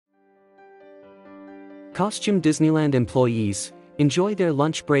Costume Disneyland employees enjoy their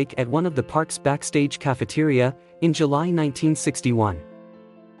lunch break at one of the park's backstage cafeteria in July 1961.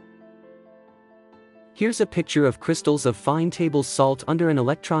 Here's a picture of crystals of fine table salt under an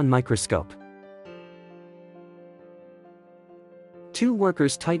electron microscope. Two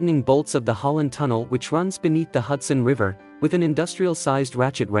workers tightening bolts of the Holland Tunnel, which runs beneath the Hudson River, with an industrial-sized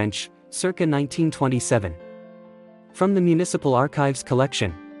ratchet wrench, circa 1927. From the Municipal Archives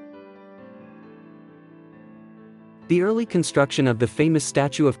collection. The early construction of the famous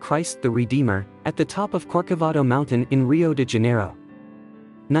statue of Christ the Redeemer, at the top of Corcovado Mountain in Rio de Janeiro.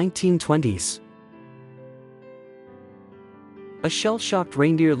 1920s. A shell-shocked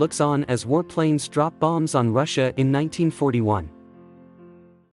reindeer looks on as warplanes drop bombs on Russia in 1941.